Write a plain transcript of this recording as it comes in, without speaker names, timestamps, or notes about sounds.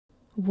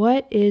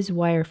What is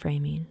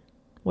wireframing?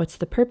 What's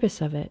the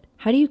purpose of it?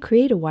 How do you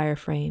create a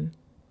wireframe?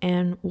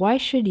 And why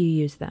should you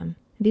use them?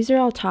 These are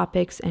all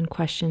topics and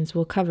questions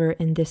we'll cover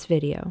in this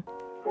video.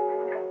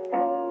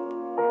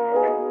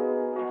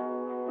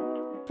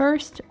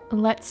 First,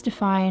 let's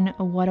define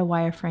what a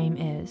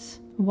wireframe is.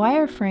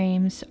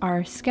 Wireframes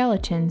are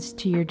skeletons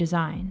to your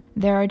design.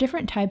 There are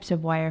different types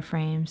of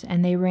wireframes,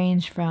 and they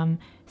range from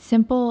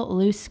simple,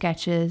 loose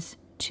sketches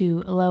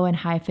to low and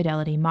high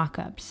fidelity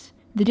mockups.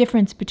 The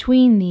difference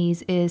between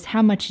these is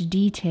how much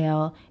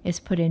detail is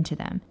put into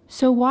them.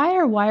 So why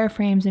are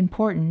wireframes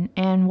important,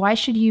 and why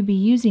should you be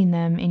using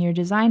them in your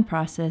design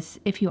process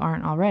if you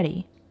aren't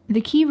already? The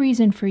key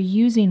reason for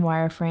using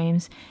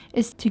wireframes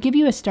is to give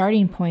you a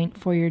starting point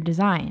for your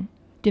design.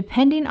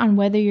 Depending on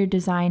whether you're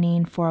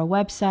designing for a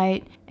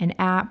website, an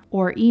app,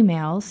 or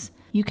emails,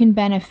 you can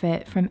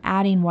benefit from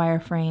adding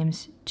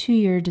wireframes to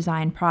your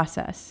design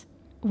process.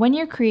 When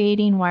you're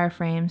creating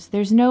wireframes,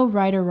 there's no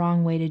right or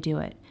wrong way to do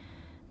it.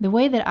 The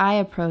way that I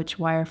approach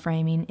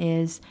wireframing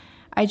is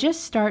I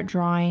just start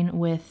drawing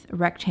with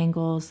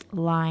rectangles,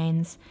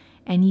 lines,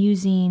 and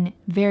using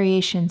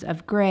variations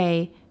of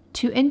gray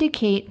to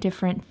indicate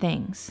different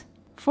things.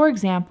 For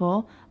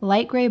example,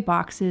 light gray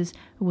boxes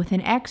with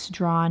an X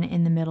drawn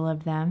in the middle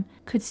of them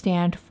could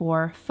stand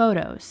for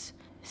photos.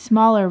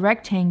 Smaller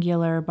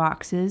rectangular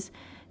boxes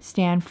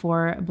stand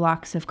for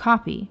blocks of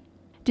copy.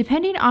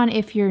 Depending on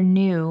if you're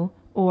new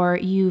or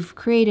you've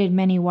created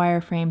many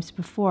wireframes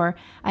before,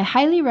 I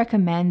highly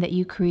recommend that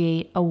you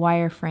create a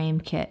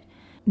wireframe kit.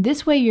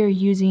 This way you're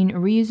using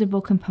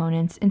reusable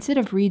components instead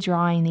of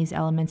redrawing these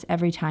elements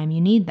every time you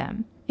need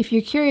them. If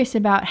you're curious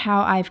about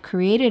how I've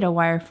created a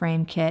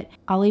wireframe kit,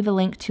 I'll leave a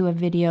link to a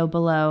video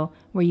below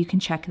where you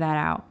can check that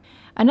out.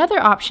 Another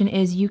option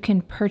is you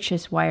can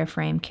purchase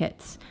wireframe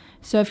kits.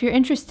 So if you're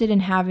interested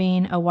in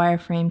having a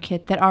wireframe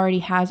kit that already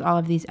has all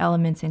of these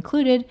elements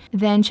included,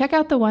 then check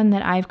out the one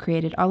that I've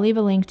created. I'll leave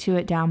a link to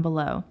it down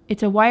below.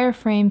 It's a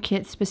wireframe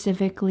kit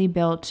specifically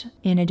built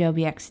in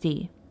Adobe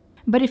XD.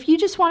 But if you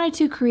just wanted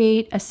to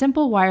create a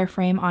simple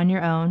wireframe on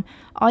your own,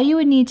 all you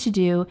would need to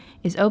do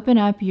is open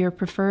up your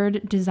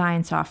preferred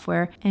design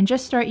software and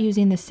just start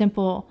using the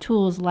simple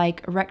tools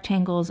like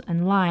rectangles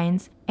and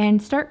lines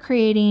and start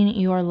creating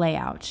your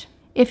layout.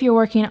 If you're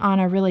working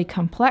on a really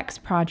complex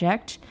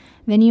project,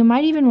 then you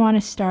might even want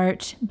to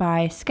start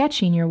by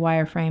sketching your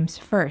wireframes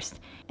first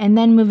and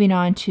then moving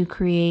on to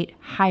create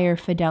higher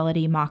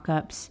fidelity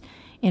mockups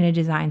in a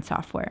design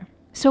software.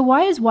 So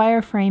why is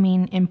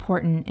wireframing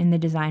important in the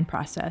design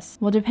process?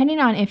 Well,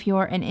 depending on if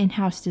you're an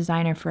in-house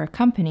designer for a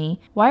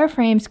company,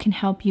 wireframes can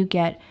help you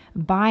get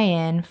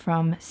buy-in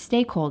from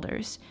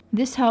stakeholders.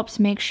 This helps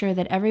make sure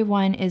that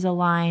everyone is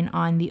aligned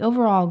on the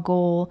overall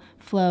goal,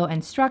 flow,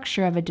 and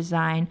structure of a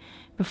design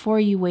before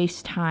you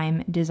waste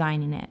time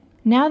designing it.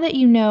 Now that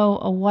you know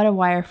what a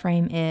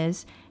wireframe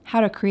is,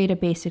 how to create a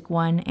basic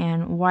one,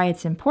 and why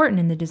it's important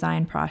in the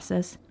design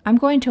process, I'm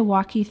going to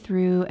walk you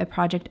through a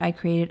project I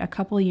created a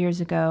couple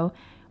years ago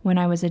when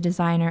I was a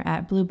designer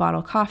at Blue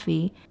Bottle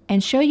Coffee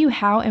and show you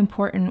how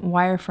important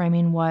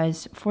wireframing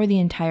was for the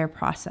entire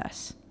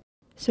process.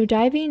 So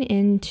diving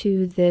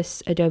into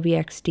this Adobe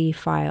XD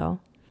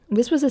file,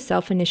 this was a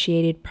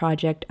self-initiated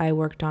project I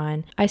worked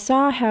on. I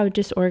saw how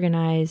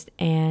disorganized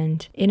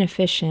and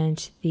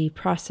inefficient the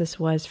process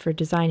was for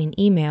designing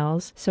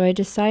emails, so I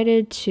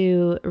decided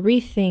to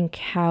rethink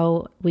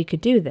how we could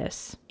do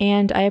this.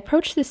 And I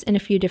approached this in a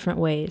few different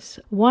ways.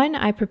 One,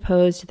 I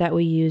proposed that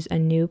we use a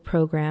new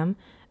program,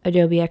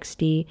 Adobe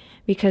XD,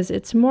 because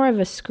it's more of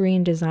a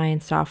screen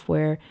design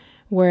software,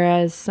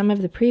 whereas some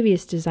of the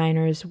previous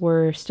designers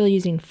were still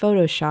using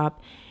Photoshop,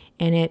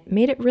 and it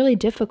made it really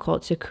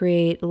difficult to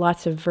create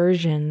lots of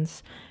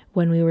versions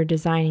when we were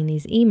designing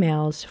these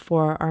emails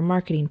for our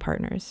marketing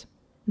partners.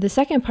 The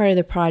second part of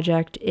the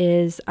project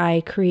is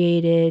I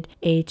created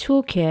a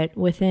toolkit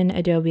within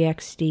Adobe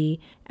XD,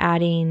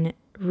 adding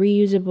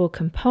reusable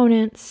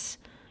components,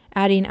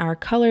 adding our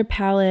color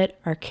palette,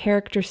 our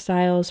character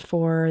styles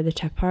for the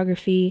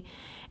typography,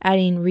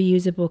 adding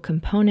reusable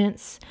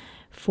components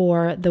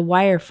for the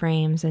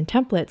wireframes and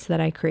templates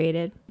that I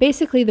created.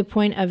 Basically, the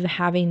point of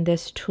having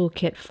this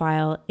toolkit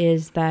file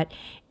is that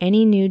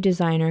any new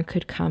designer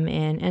could come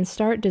in and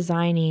start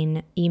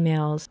designing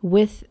emails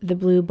with the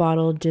Blue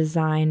Bottle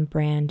design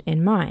brand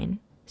in mind.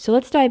 So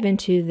let's dive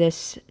into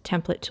this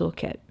template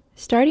toolkit.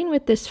 Starting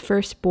with this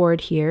first board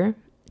here,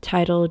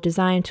 titled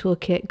Design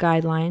Toolkit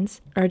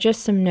Guidelines, are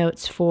just some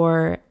notes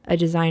for a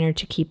designer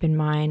to keep in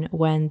mind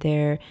when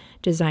they're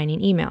designing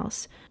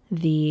emails.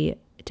 The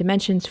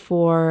dimensions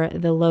for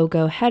the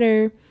logo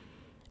header,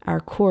 our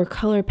core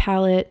color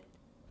palette,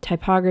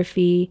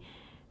 typography,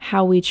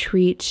 how we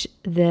treat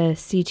the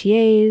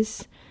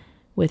CTAs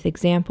with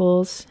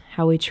examples,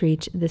 how we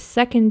treat the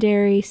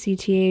secondary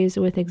CTAs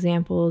with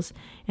examples,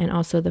 and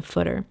also the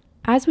footer.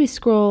 As we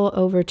scroll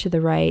over to the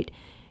right,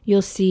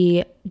 you'll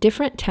see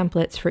different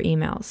templates for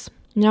emails.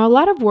 Now, a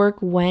lot of work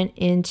went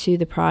into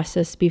the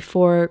process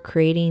before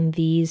creating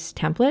these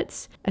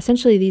templates.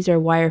 Essentially, these are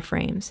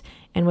wireframes,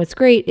 And what's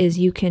great is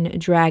you can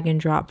drag and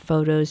drop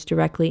photos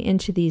directly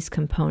into these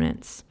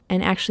components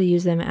and actually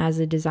use them as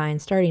a design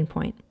starting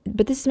point.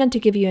 But this is meant to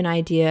give you an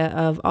idea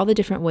of all the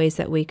different ways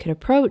that we could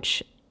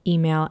approach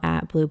email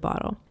at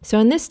Bluebottle. So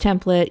in this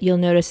template, you'll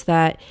notice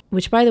that,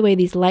 which by the way,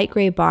 these light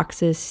gray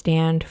boxes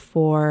stand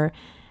for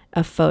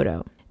a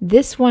photo.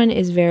 This one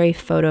is very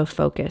photo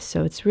focused,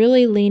 so it's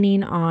really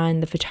leaning on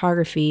the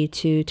photography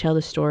to tell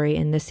the story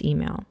in this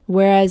email.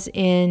 Whereas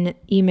in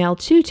email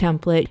 2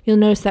 template, you'll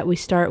notice that we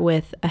start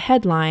with a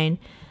headline,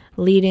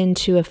 lead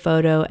into a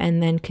photo,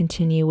 and then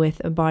continue with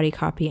a body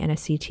copy and a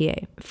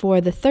CTA. For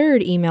the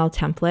third email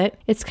template,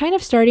 it's kind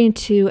of starting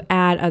to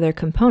add other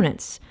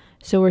components.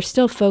 So we're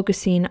still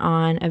focusing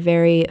on a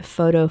very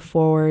photo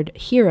forward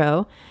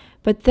hero,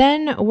 but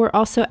then we're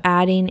also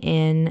adding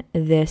in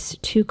this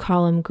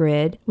 2-column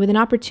grid with an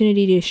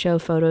opportunity to show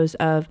photos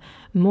of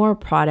more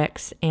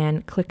products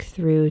and click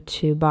through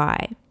to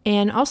buy.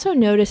 And also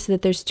notice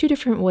that there's 2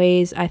 different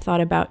ways I thought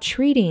about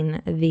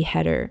treating the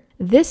header.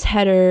 This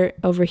header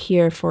over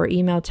here for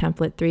email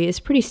template 3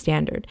 is pretty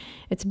standard.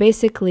 It's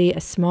basically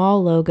a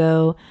small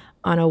logo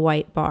on a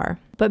white bar.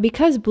 But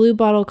because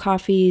Bluebottle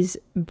Coffee's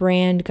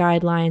brand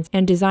guidelines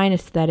and design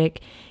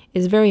aesthetic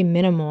is very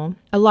minimal,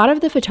 a lot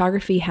of the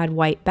photography had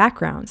white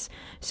backgrounds.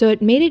 So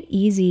it made it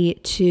easy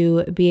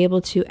to be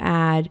able to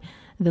add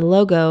the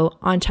logo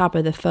on top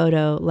of the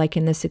photo, like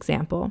in this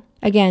example.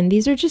 Again,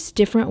 these are just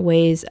different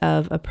ways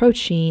of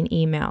approaching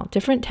email,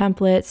 different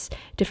templates,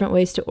 different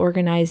ways to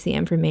organize the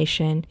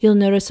information. You'll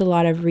notice a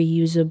lot of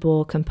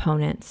reusable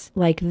components,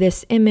 like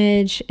this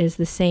image is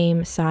the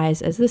same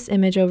size as this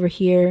image over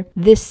here.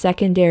 This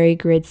secondary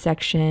grid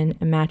section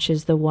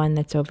matches the one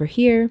that's over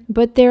here,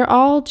 but they're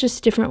all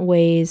just different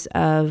ways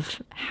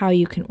of how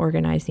you can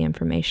organize the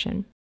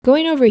information.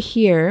 Going over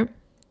here,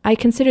 I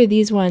consider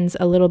these ones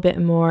a little bit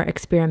more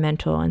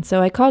experimental, and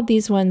so I called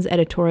these ones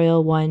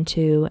editorial 1,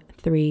 2,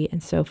 3,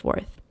 and so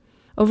forth.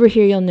 Over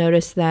here, you'll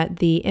notice that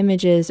the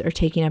images are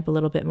taking up a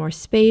little bit more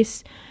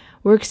space.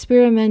 We're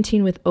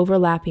experimenting with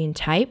overlapping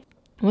type.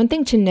 One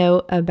thing to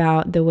note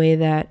about the way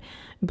that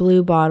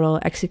Bluebottle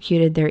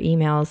executed their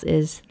emails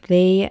is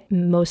they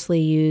mostly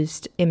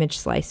used image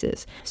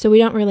slices. So we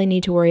don't really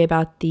need to worry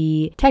about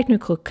the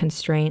technical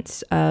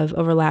constraints of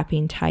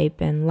overlapping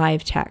type and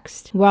live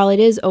text. While it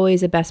is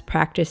always a best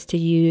practice to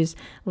use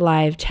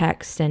live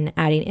text and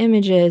adding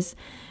images,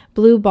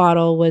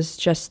 Bluebottle was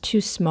just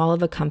too small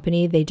of a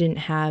company. They didn't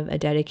have a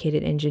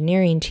dedicated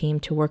engineering team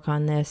to work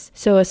on this.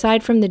 So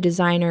aside from the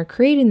designer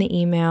creating the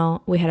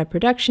email, we had a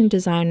production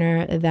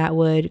designer that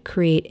would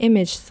create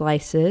image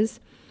slices.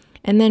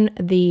 And then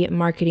the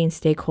marketing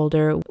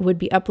stakeholder would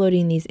be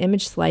uploading these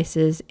image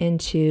slices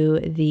into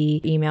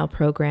the email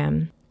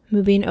program.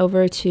 Moving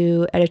over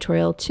to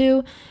editorial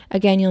 2,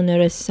 again, you'll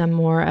notice some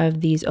more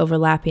of these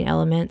overlapping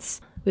elements.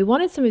 We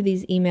wanted some of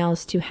these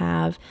emails to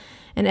have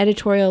an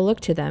editorial look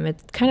to them.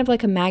 It's kind of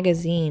like a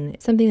magazine,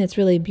 something that's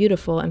really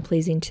beautiful and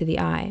pleasing to the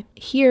eye.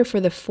 Here for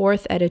the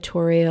 4th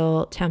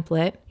editorial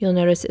template, you'll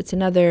notice it's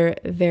another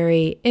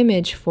very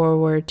image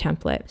forward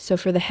template. So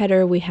for the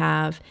header, we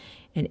have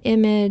an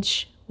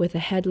image with a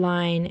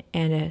headline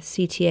and a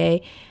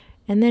CTA,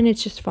 and then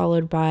it's just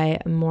followed by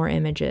more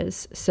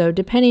images. So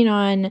depending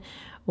on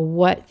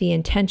what the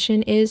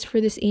intention is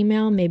for this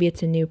email, maybe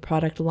it's a new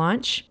product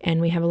launch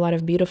and we have a lot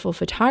of beautiful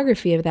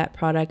photography of that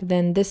product,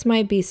 then this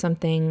might be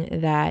something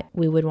that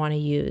we would want to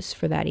use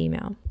for that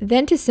email.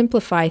 Then to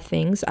simplify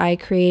things, I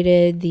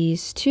created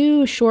these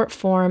 2 short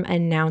form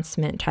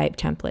announcement type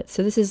templates.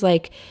 So this is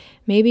like,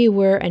 maybe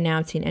we're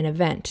announcing an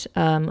event.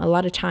 A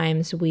lot of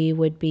times we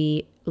would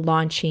be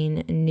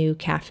launching new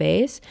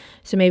cafes.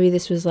 So maybe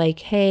this was like,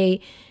 hey,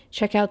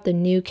 check out the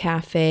new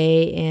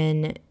cafe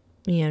in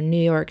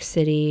New York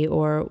City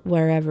or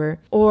wherever.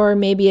 Or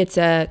maybe it's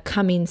a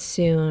coming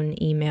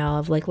soon email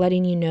of like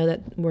letting you know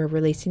that we're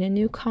releasing a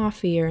new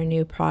coffee or a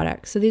new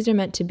product. So these are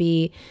meant to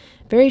be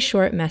very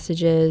short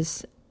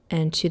messages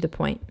and to the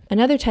point.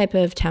 Another type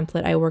of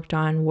template I worked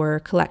on were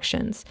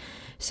collections.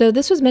 So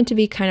this was meant to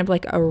be kind of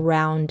like a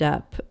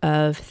roundup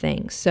of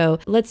things. So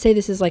let's say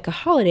this is like a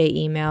holiday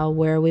email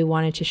where we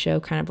wanted to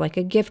show kind of like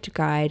a gift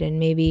guide, and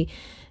maybe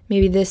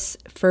this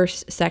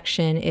first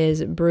section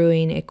is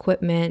brewing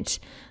equipment,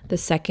 the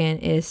second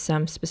is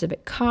some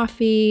specific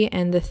coffee,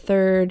 and the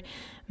third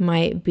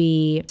might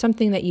be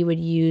something that you would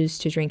use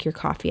to drink your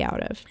coffee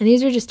out of. And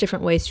these are just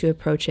different ways to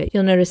approach it.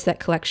 You'll notice that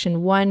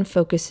collection 1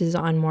 focuses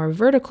on more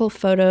vertical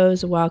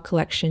photos, while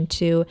collection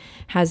 2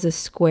 has a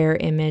square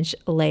image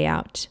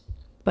layout,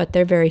 but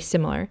they're very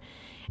similar.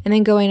 And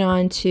then going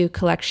on to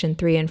collection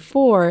 3 and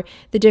 4,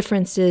 the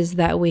difference is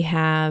that we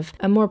have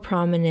a more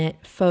prominent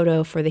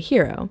photo for the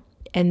hero,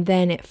 and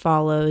then it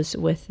follows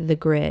with the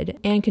grid.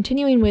 And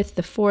continuing with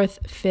the 4th,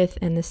 5th,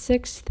 and the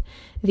 6th,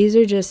 these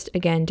are just,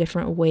 again,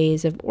 different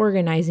ways of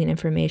organizing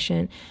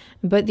information,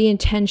 but the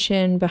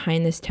intention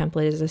behind this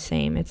template is the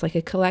same. It's like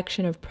a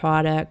collection of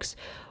products,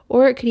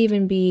 or it could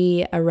even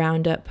be a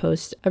roundup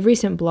post of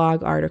recent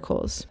blog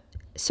articles.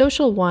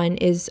 social one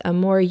is a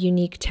more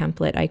unique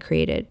template I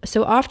created.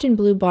 So often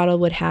Blue Bottle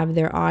would have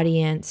their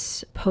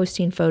audience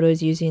posting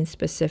photos using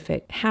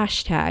specific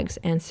hashtags.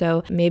 And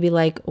so maybe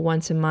like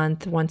once a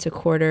month, once a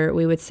quarter,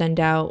 we would send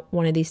out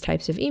one of these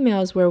types of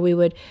emails where we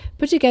would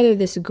put together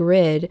this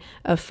grid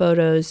of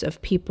photos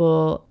of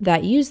people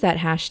that use that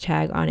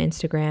hashtag on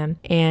Instagram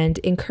and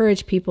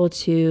encourage people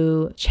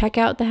to check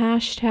out the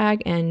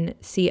hashtag and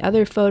see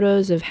other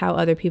photos of how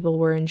other people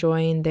were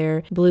enjoying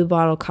their Blue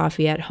Bottle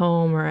coffee at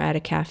home or at a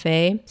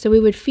cafe. So we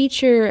would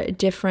feature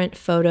different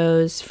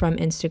photos from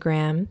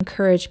Instagram,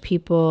 encourage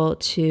people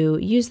to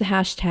use the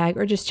hashtag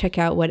or just check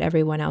out what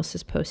everyone else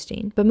is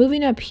posting. But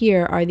moving up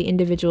here are the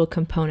individual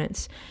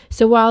components.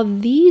 So while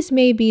these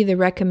may be the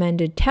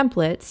recommended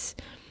templates,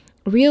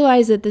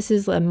 realize that this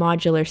is a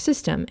modular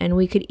system and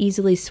we could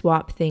easily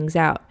swap things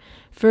out.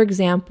 For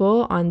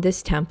example, on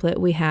this template,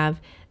 we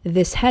have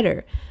this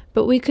header,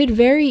 but we could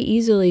very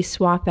easily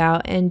swap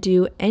out and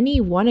do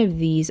any one of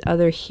these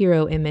other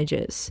hero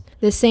images.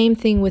 The same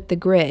thing with the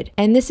grid.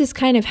 And this is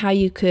kind of how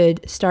you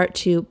could start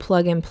to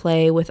plug and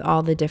play with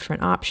all the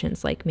different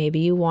options. Like maybe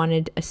you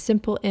wanted a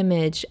simple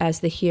image as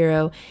the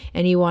hero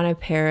and you want to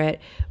pair it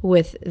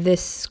with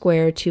this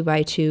square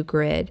 2x2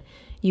 grid.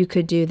 You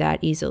could do that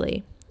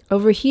easily.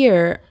 Over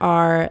here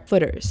are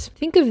footers.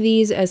 Think of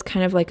these as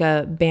kind of like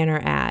a banner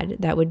ad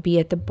that would be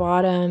at the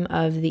bottom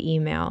of the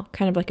email,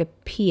 kind of like a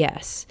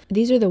PS.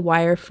 These are the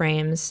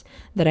wireframes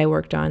that I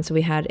worked on. So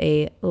we had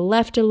a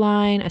left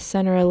aligned, a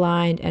center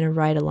aligned, and a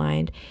right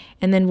aligned,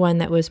 and then one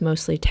that was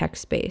mostly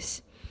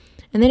text-based.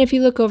 And then if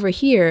you look over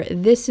here,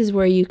 this is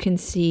where you can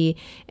see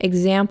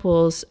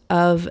examples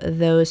of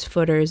those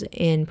footers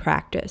in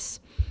practice.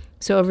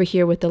 So over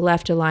here with the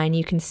left align,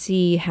 you can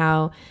see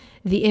how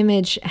the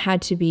image had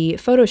to be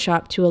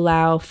photoshopped to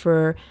allow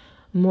for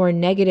more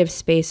negative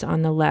space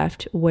on the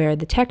left where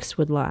the text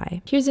would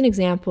lie. Here's an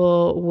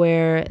example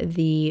where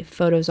the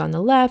photo's on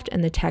the left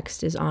and the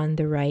text is on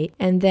the right,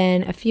 and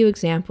then a few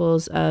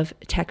examples of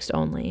text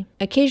only.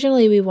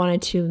 Occasionally we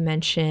wanted to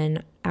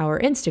mention our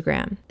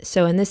Instagram.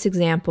 So in this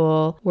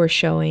example, we're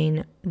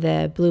showing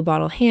the Blue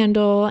Bottle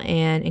handle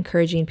and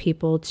encouraging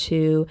people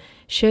to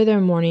share their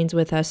mornings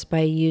with us by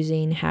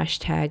using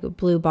hashtag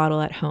Blue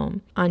Bottle at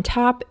home. On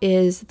top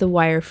is the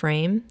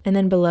wireframe, and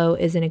then below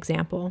is an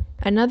example.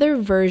 Another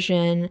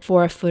version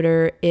for a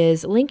footer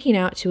is linking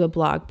out to a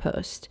blog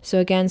post. So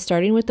again,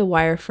 starting with the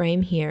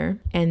wireframe here,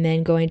 and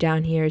then going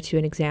down here to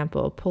an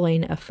example,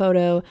 pulling a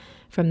photo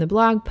from the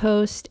blog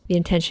post. The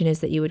intention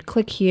is that you would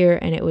click here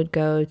and it would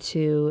go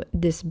to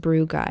this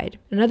brew guide.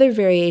 Another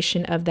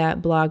variation of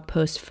that blog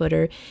post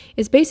footer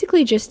is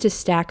basically just to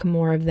stack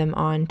more of them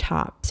on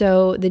top.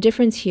 So the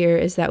difference here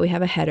is that we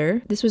have a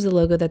header. This was the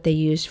logo that they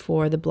used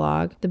for the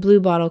blog, the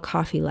Blue Bottle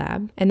Coffee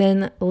Lab, and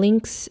then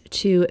links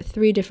to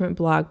 3 different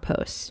blog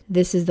posts.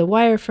 This is the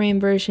wireframe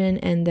version,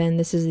 and then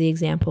this is the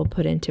example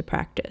put into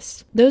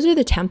practice. Those are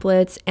the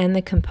templates and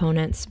the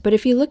components, but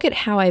if you look at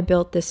how I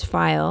built this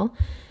file,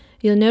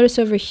 you'll notice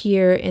over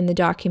here in the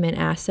document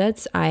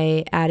assets,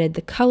 I added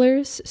the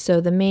colors. So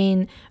the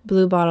main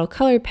Blue Bottle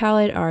color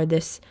palette are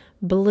this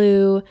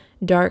blue,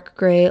 dark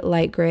gray,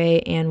 light gray,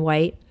 and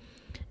white.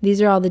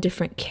 These are all the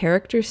different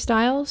character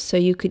styles. So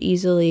you could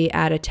easily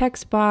add a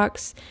text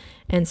box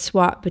and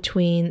swap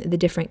between the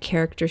different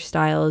character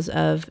styles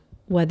of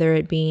whether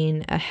it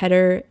being a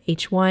header,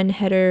 H1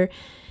 header,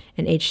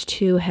 an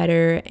H2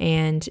 header,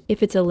 and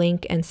if it's a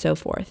link and so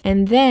forth.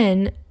 And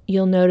then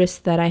you'll notice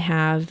that I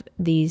have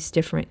these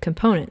different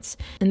components.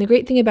 And the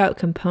great thing about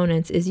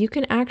components is you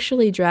can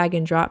actually drag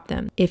and drop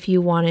them. If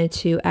you wanted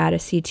to add a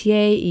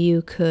CTA,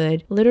 you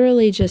could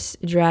literally just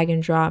drag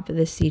and drop the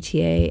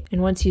CTA.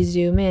 And once you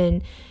zoom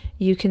in,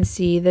 you can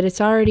see that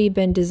it's already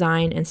been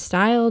designed and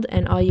styled,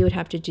 and all you would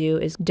have to do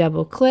is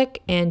double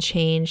click and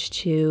change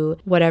to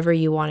whatever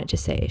you want it to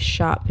say,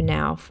 shop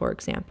now, for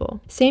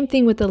example. Same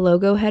thing with the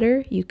logo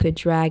header. You could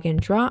drag and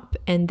drop,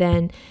 and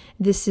then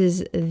this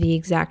is the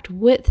exact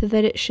width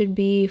that it should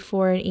be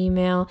for an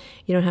email.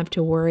 You don't have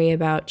to worry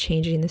about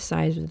changing the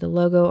size of the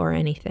logo or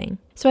anything.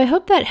 So I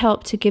hope that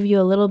helped to give you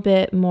a little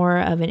bit more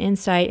of an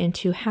insight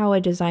into how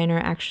a designer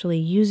actually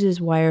uses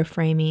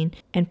wireframing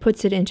and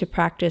puts it into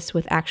practice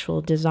with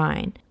actual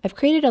design. I've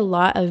created a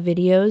lot of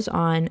videos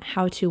on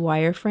how to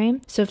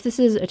wireframe, so if this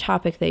is a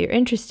topic that you're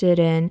interested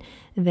in,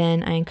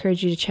 then I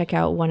encourage you to check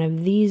out one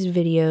of these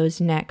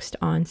videos next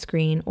on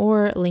screen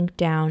or linked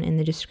down in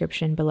the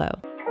description below.